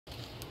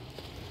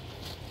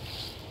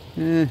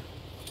Might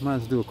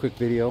as well do a quick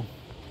video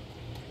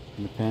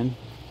in the pen.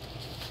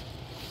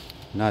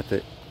 Not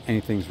that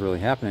anything's really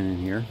happening in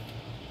here.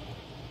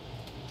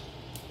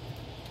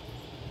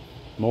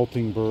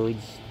 Molting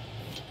birds.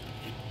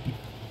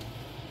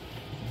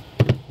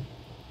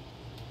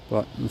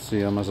 But let's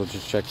see, I might as well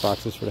just check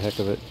boxes for the heck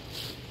of it.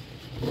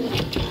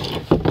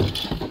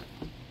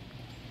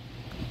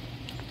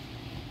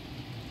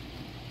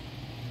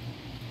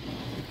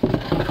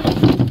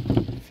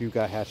 A few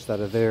got hatched out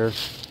of there.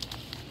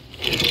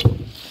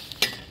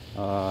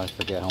 I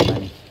forget how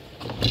many.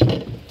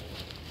 I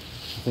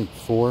think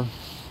 4.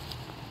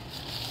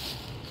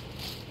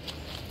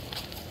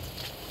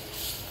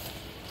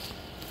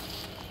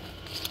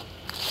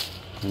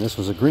 And this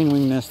was a green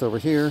wing nest over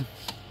here.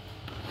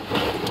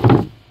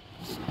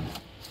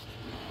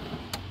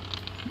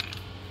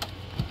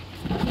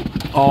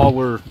 All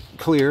were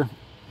clear.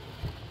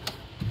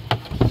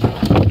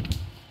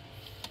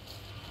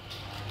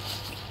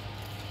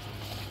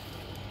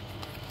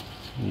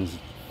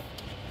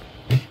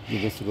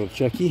 Give this a little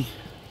checky.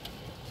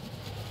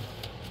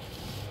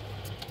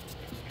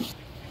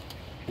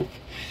 A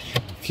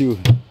few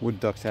wood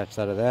ducks hatched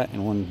out of that,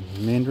 and one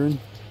mandarin,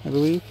 I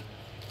believe.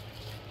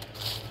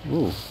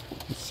 Ooh,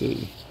 let's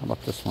see. How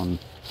about this one?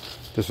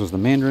 This was the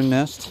mandarin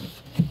nest.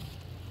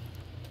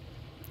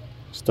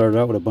 Started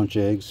out with a bunch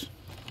of eggs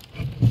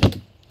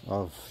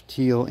of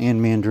teal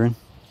and mandarin.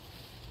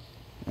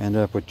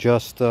 Ended up with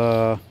just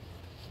a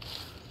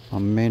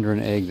mandarin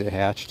egg that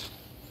hatched.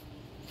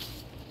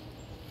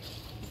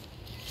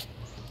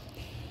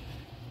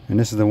 And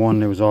this is the one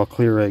that was all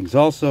clear eggs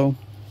also.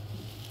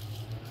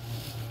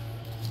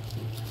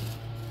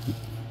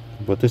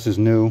 But this is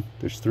new.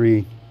 There's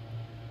 3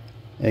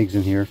 eggs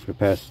in here for the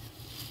past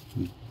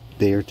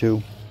day or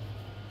 2.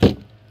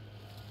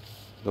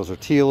 Those are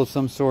teal of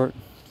some sort.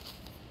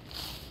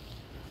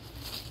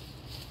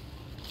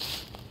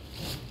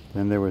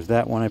 Then there was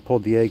that one. I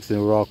pulled the eggs. They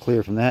were all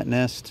clear from that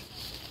nest.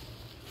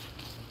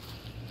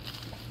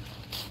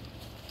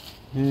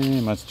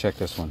 And let's check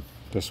this one.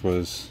 This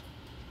was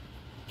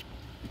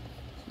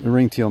the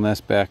ringtail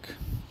nest back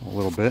a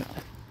little bit.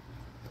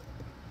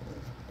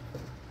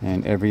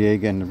 And every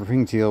egg in the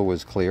ringtail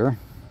was clear.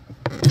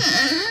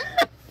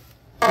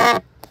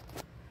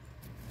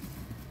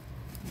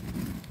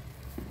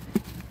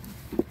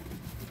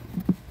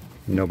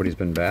 Nobody's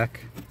been back.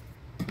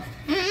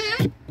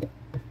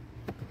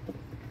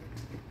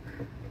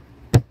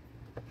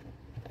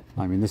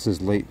 I mean, this is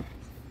late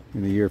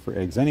in the year for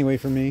eggs anyway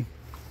for me,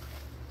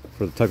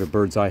 for the type of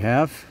birds I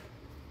have.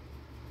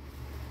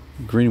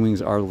 Green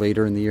wings are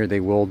later in the year. They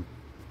will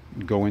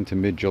go into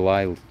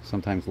mid-July,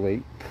 sometimes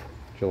late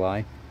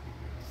July.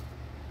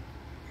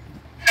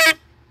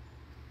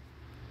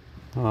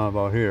 How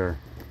about here?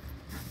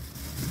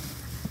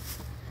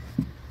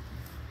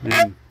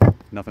 And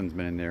nothing's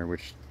been in there,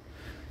 which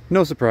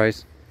no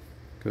surprise,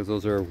 because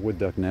those are wood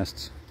duck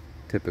nests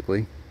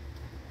typically.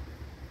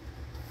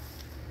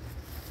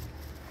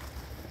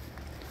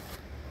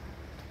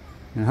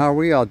 And how are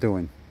we all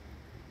doing?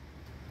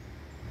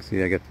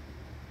 See, I got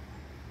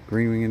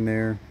green wing in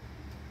there.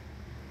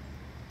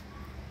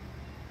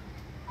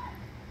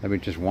 I've been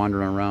just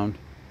wandering around.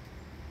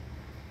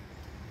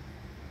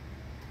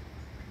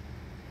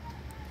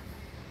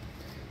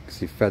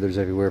 See feathers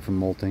everywhere from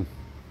molting.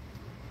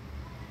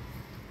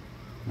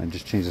 I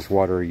just changed this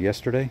water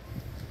yesterday.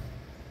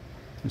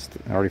 It's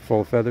already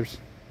full of feathers.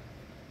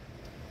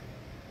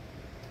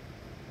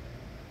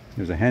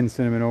 There's a hen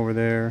cinnamon over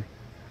there.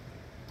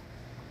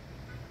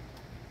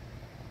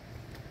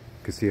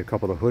 You can see a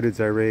couple of hoodeds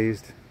I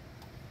raised.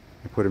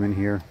 I put them in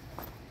here.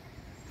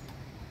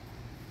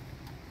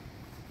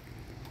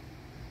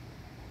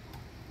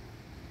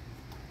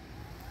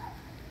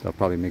 They'll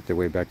probably make their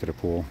way back to the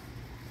pool.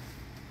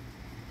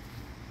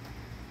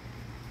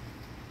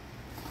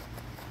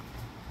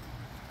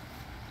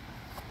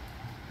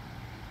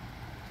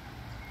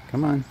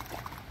 Come on.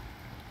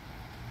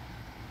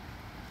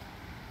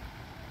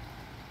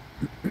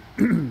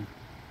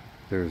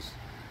 There's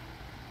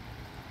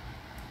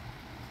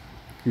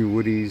a few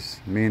woodies,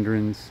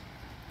 mandarins.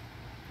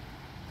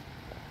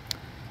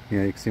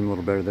 Yeah, you can see them a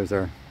little better. There's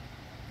our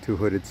 2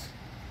 hoodeds.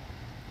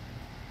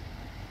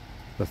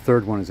 The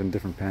third one is in a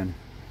different pen.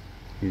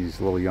 He's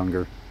a little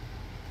younger.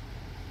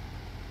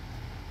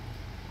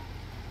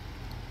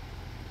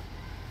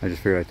 I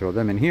just figured I'd throw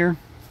them in here.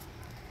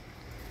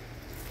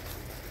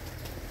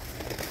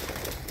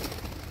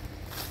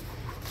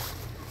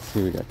 Let's see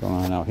what we got going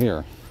on out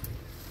here.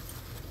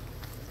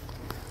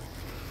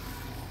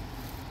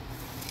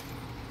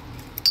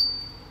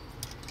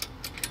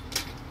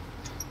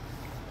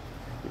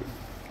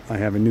 I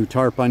have a new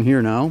tarp on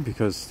here now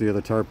because the other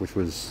tarp, which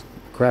was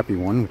a crappy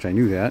one, which I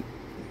knew that,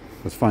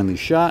 was finally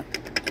shot.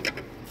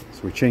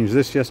 So we changed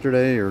this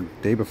yesterday or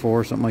day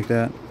before, something like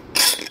that.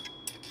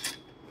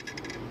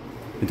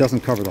 It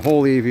doesn't cover the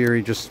whole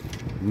aviary, just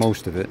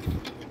most of it.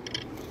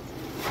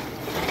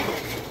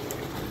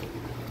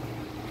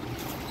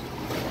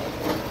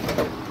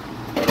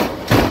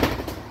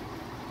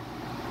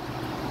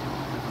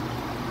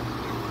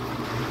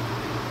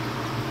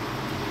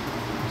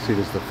 See,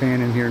 there's the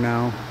fan in here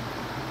now.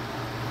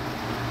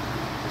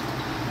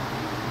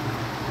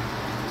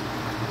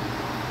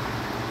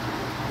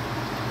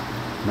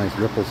 Nice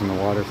ripples in the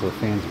water, so the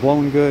fan's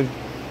blowing good.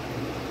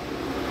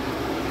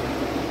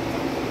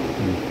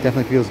 And it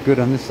definitely feels good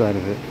on this side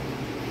of it.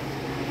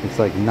 It's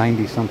like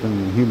 90 something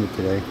and humid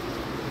today.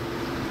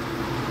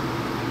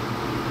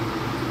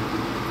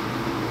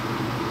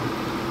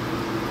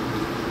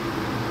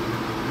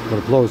 But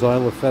it blows all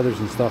the feathers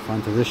and stuff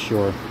onto this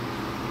shore.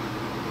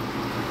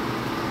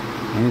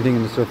 Anything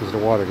in the surface of the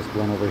water gets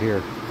blown over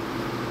here.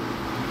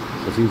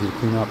 So it's easy to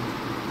clean up.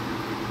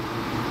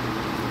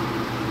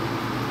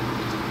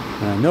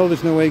 And I know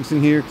there's no eggs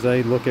in here because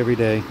I look every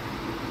day.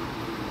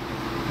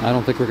 I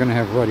don't think we're going to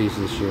have ruddies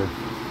this year.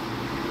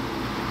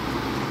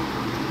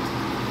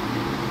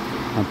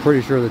 I'm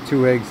pretty sure the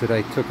 2 eggs that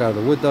I took out of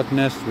the wood duck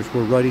nest, which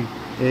were ruddy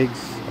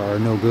eggs, are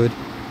no good.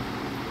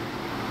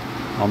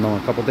 I'll know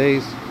in a couple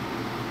days.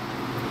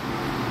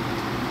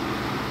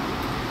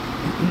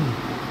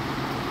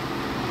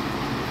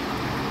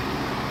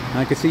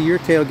 I can see your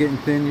tail getting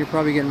thin. You're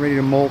probably getting ready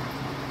to molt.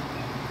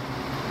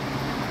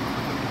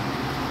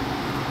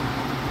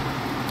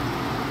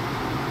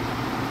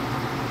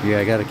 Yeah,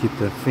 I gotta keep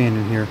the fan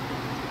in here.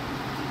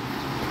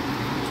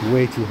 It's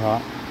way too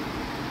hot.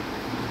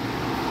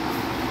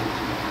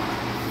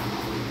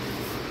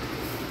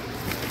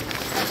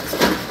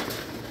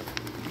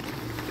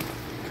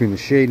 Between the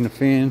shade and the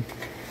fan,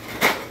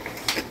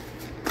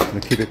 I'm gonna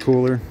keep it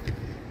cooler.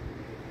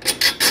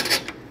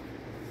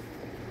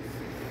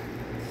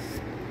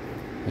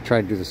 I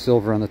tried to do the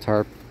silver on the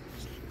tarp.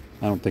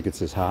 I don't think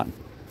it's as hot.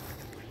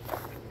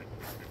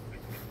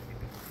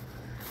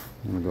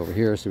 I'm gonna go over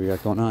here, see what we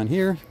got going on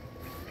here.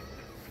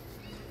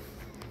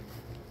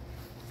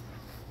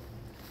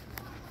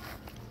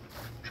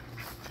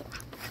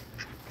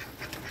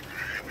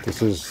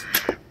 This is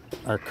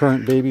our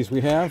current babies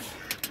we have.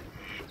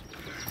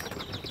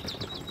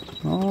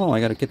 Oh, I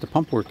gotta get the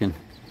pump working.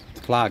 It's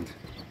clogged.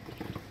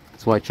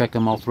 That's why I check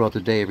them all throughout the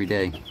day, every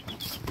day.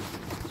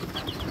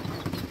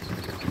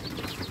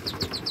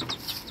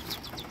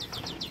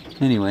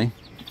 Anyway,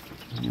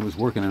 it was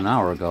working an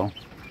hour ago.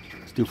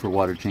 It's due for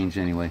water change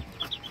anyway.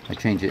 I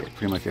change it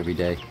pretty much every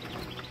day.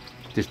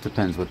 Just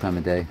depends what time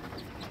of day.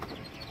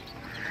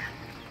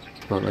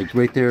 But like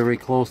right there, very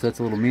close, that's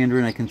a little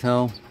mandarin, I can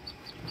tell.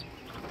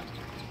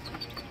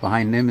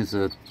 Behind them is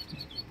I'd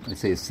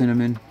say a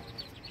cinnamon.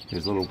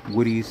 There's little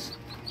woodies.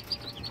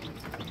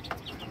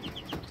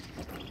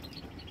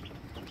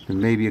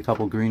 And maybe a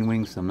couple green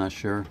wings, I'm not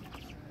sure.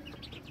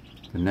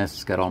 The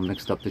nest got all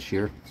mixed up this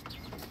year.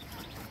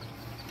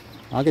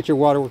 I'll get your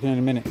water working in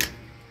a minute.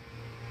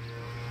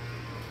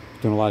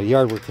 Doing a lot of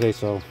yard work today,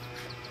 so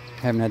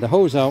haven't had the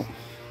hose out.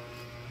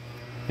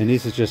 And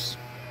these are just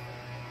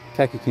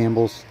Khaki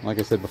Campbell's, like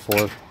I said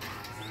before,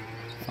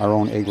 our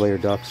own egg layer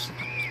ducks.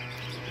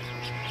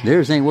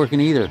 Theirs ain't working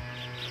either.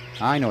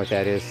 I know what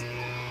that is.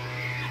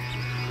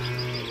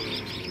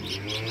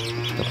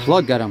 The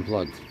plug got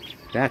unplugged.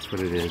 That's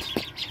what it is.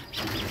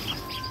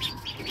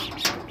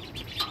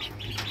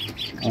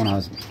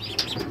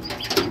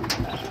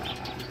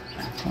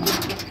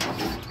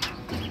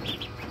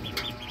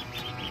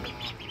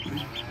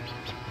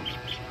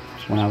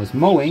 When I was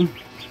mowing,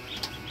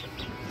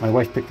 my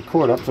wife picked the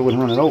cord up so I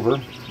wouldn't run it over.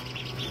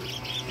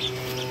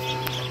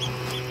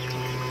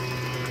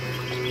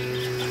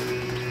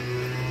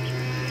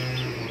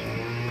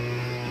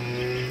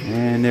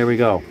 And there we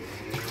go.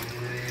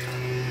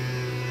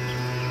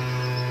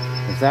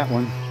 There's that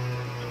one.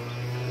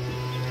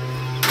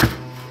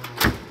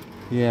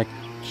 Yeah,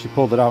 she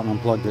pulled it out and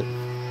unplugged it.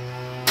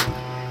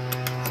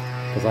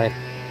 Because I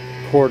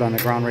had cord on the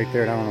ground right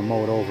there and I don't want to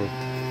mow it over.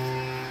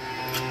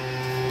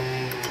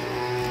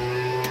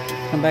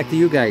 Come back to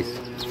you guys.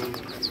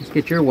 Let's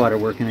get your water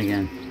working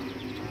again.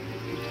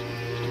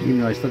 Even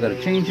though I still got to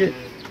change it.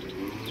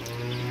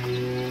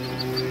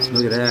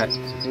 Look at that.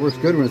 It works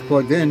good when it's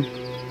plugged in.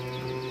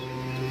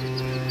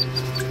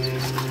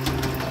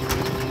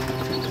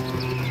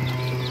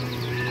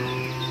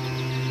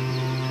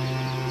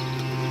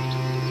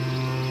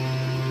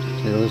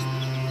 It'll just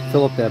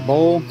fill up that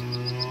bowl,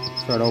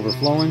 start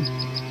overflowing.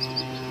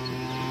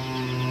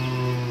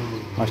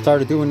 I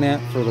started doing that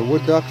for the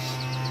wood ducks.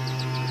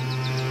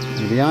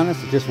 To be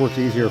honest, it just works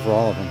easier for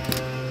all of them.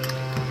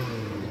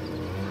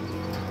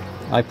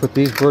 I put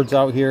these birds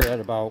out here at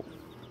about,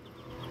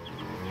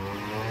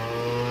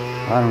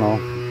 I don't know,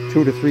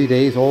 2 to 3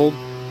 days old.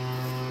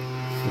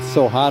 It's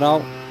so hot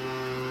out.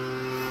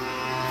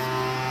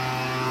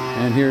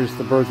 And here's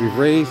the birds we've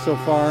raised so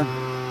far.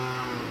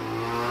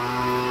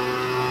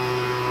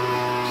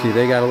 See,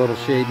 they got a little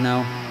shade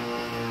now.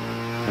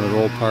 A little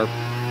old tarp.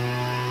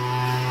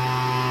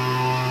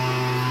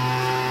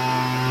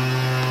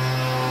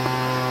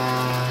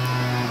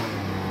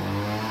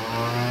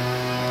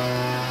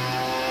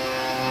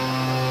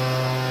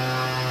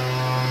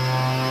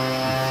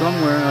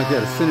 Somewhere, like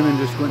that, a cinnamon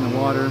just went in the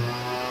water.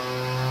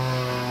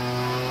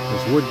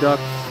 There's wood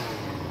ducks,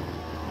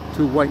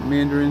 2 white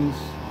mandarins.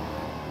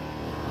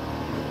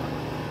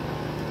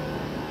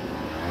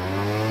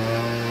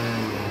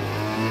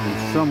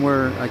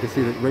 somewhere I can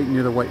see that right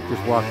near the white,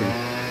 just walking.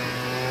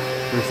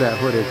 There's that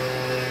hooded.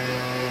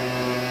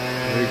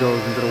 There he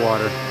goes into the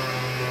water.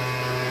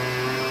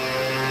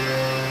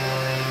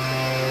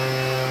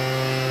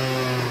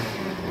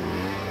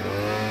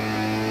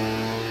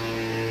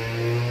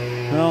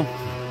 Well,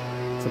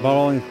 it's about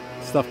all the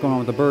stuff going on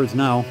with the birds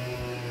now.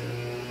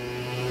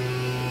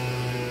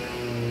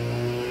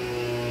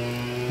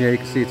 Yeah, you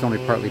can see it's only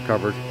partly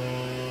covered.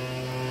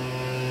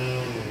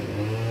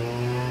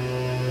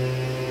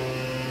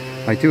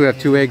 I do have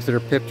 2 eggs that are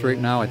pipped right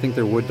now. I think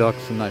they're wood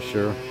ducks, I'm not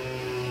sure.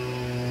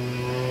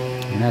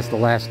 And that's the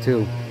last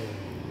 2.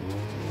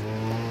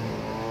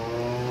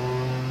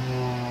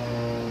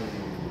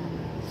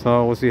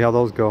 So we'll see how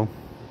those go.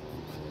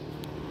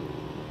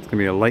 It's gonna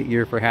be a light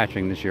year for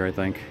hatching this year, I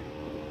think.